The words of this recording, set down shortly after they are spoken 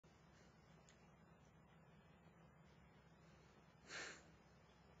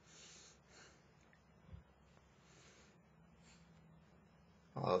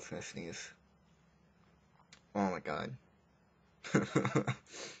Oh, I was gonna sneeze. Oh my god.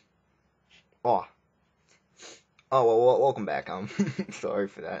 Oh. Oh, well, welcome back. Sorry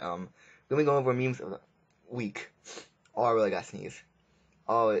for that. Gonna go over memes of the week. Oh, I really got sneeze.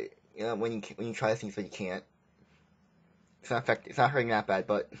 Oh, you know, when you try to sneeze but you can't. It's not hurting that bad,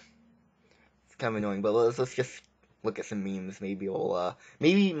 but it's kind of annoying. But let's just look at some memes. Maybe the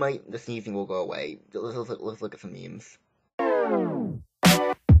sneezing will go away. Let's look at some memes.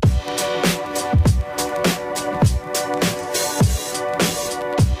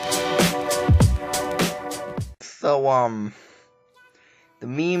 So, the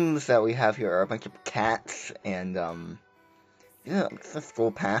memes that we have here are a bunch of cats, and, let's just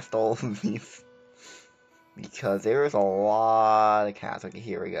scroll past all of these, because there's a lot of cats. Okay,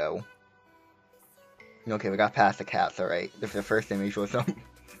 here we go. Okay, we got past the cats, alright. This is the first image with them.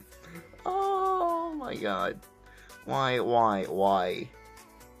 Oh my god. Why?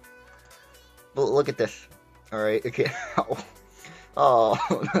 But look at this. Alright, okay. Oh,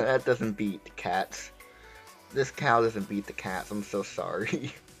 that doesn't beat the cats. This cow doesn't beat the cats, I'm so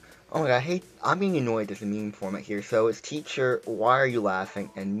sorry. Oh my god, I'm being annoyed at the meme format here. So it's teacher, why are you laughing?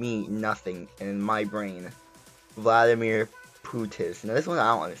 And me, nothing. And in my brain, Vladimir Putin. Now this one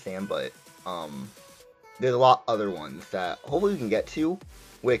I don't understand, but, there's a lot other ones that hopefully we can get to,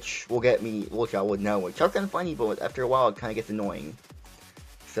 which I would know, which are kind of funny, but after a while it kind of gets annoying.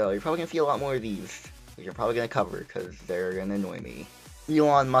 So you're probably going to see a lot more of these, which you're probably going to cover, because they're going to annoy me.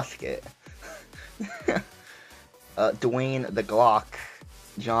 Elon Musket. Dwayne the Glock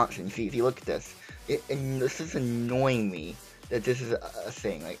Johnson. See, look at this. And this is annoying me that this is a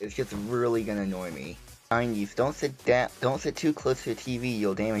thing. Like, it's just really gonna annoy me. 90s. Don't sit too close to the TV.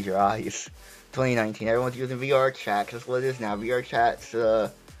 You'll damage your eyes. 2019. Everyone's using VR chat. That's what it is now. VR chat's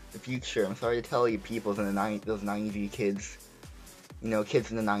the future. I'm sorry to tell you, people in the those 90s kids. You know,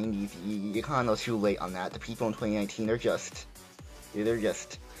 kids in the 90s. You kind of know too late on that. The people in 2019, they're just.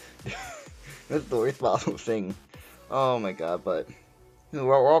 That's the worst possible thing. Oh my god, but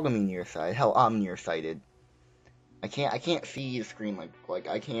we're all gonna be nearsighted. Hell, I'm nearsighted. I can't see the screen like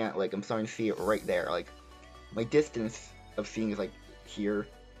I can't I'm starting to see it right there. Like my distance of seeing is like here.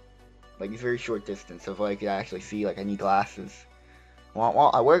 Like it's very short distance of I actually see. Like I need glasses.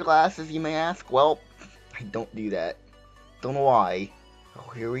 Well, I wear glasses, you may ask. Well, I don't do that. Don't know why. Oh,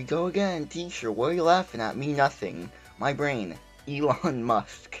 here we go again, teacher. What are you laughing at? Me, nothing. My brain. Elon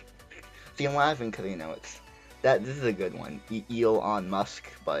Musk. See, I'm laughing because this is a good one. Elon Musk,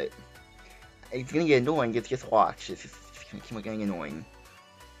 but it's gonna get annoying. Just watch. It's gonna keep getting annoying.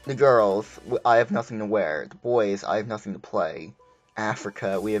 The girls, I have nothing to wear. The boys, I have nothing to play.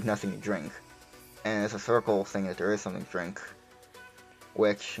 Africa, we have nothing to drink. And it's a circle thing that there is something to drink.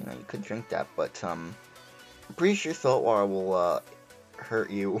 Which, you could drink that, but, I'm pretty sure saltwater will,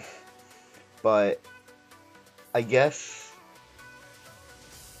 hurt you. But, I guess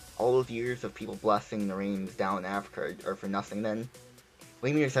all those years of people blessing the rains down in Africa are for nothing then? What do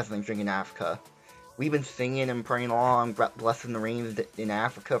you mean there's nothing to drink in Africa? We've been singing and praying along, blessing the rains in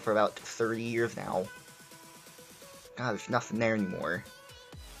Africa for about 30 years now. God, there's nothing there anymore.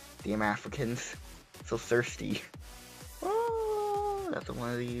 Damn Africans. So thirsty. Oh, that's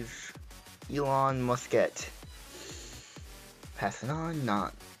one of these. Elon Musket. Passing on,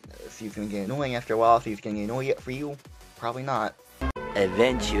 not. See, he's gonna get annoying after a while. See, he's gonna get annoying for you. Probably not.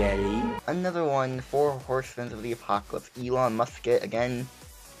 Eventually. Another one, 4 Horsemen of the Apocalypse. Elon Musket again.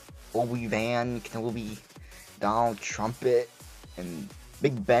 Obi-Wan Kenobi. Donald Trumpet. And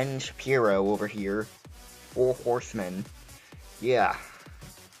Big Ben Shapiro over here. 4 Horsemen. Yeah.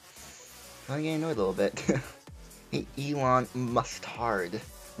 I'm getting annoyed a little bit. Hey, Elon Mustard.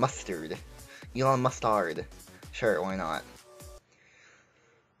 Elon Mustard. Sure, why not?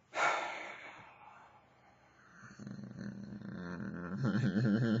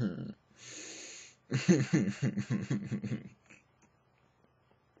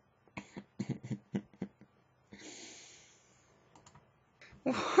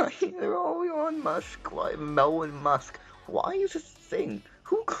 Why they're all Elon Musk? Why Melon Musk? Why is this a thing?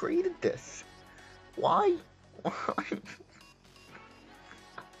 Who created this? Why?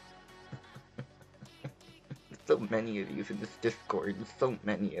 So many of you in this Discord. So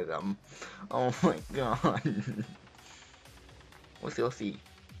many of them. Oh my god. Let's see.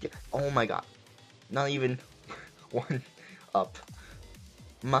 Yeah. Oh my god. Not even one up.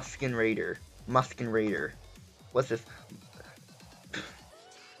 Muskin Raider. What's this?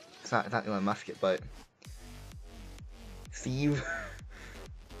 It's not Elon Musket, but Steve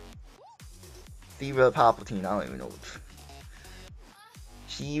Palpatine. I don't even know.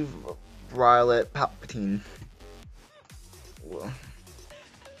 Steve Violet Palpatine. Well,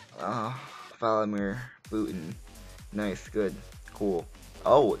 Vladimir Putin. Nice, good, cool.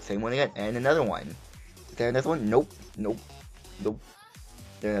 Oh, same one again, and another one. Is there another one? Nope, nope, nope.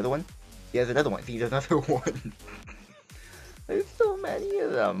 Is there another one? Yeah, there's another one. See, there's another one. There's so many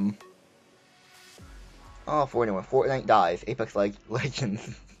of them. Oh, Fortnite. Fortnite dies. Apex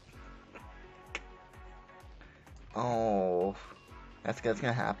Legends. Oh, that's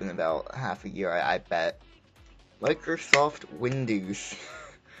gonna happen in about half a year, I bet. Microsoft Windows.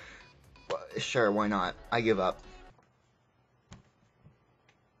 Sure, why not? I give up.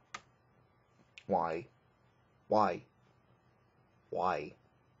 Why? Why? Why?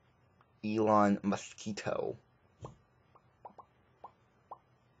 Elon Mosquito.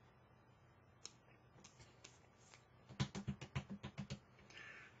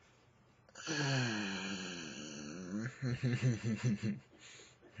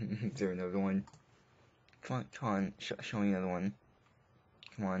 Is there another one? Come on, show me another one.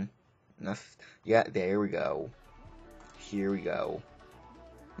 Come on. Yeah, there we go. Here we go.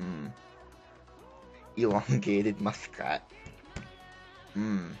 Elongated muskrat.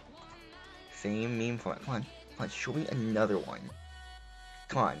 Same meme format. Come on, show me another one.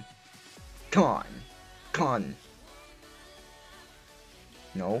 Come on.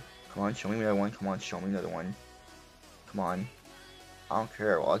 No, come on, show me another one. Come on, show me another one. Come on. I don't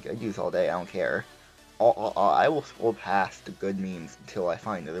care. Well, I do this all day. I don't care. I will scroll past the good memes until I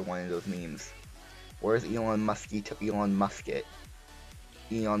find another one of those memes. Where's Elon Mosquito? Elon Musket?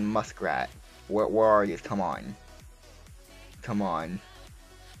 Elon Muskrat? Where are these? Come on.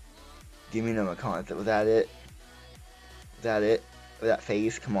 Give me another concept. Was that it? Was that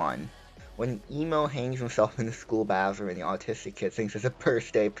phase? Come on. When emo hangs himself in the school bathroom and the autistic kid thinks it's a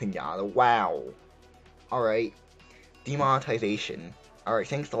birthday pinata. Wow. Alright. Demonetization. Alright,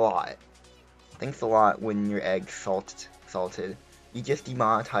 thanks a lot. Thanks a lot when your egg's salted. You just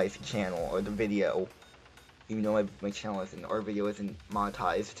demonetized the channel or the video. Even though my channel isn't, or video isn't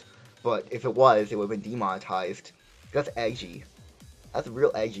monetized. But if it was, it would have been demonetized. That's edgy. That's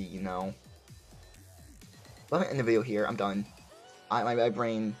real edgy, you know. Let me end the video here. I'm done. My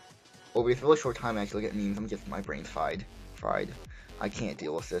brain, over this really short time I actually look at memes, my brain's fried. I can't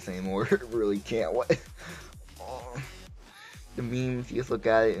deal with this anymore. Really can't. What? Oh. The memes, you just look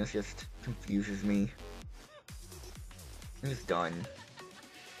at it and it just confuses me. I'm just done.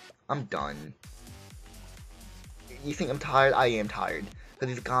 I'm done. You think I'm tired? I am tired.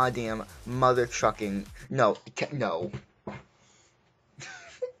 Because these goddamn mother trucking. No. No.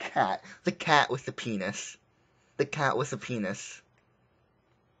 The cat with the penis. The cat with the penis.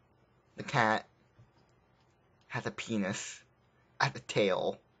 The cat has a penis at the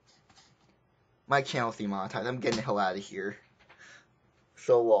tail. My channel's demonetized. I'm getting the hell out of here.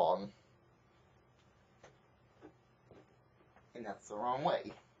 So long. And that's the wrong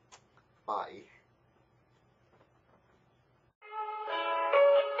way. Bye.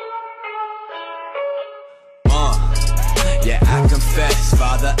 Yeah, I confess,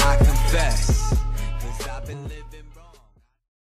 Father, I confess, 'cause I've been living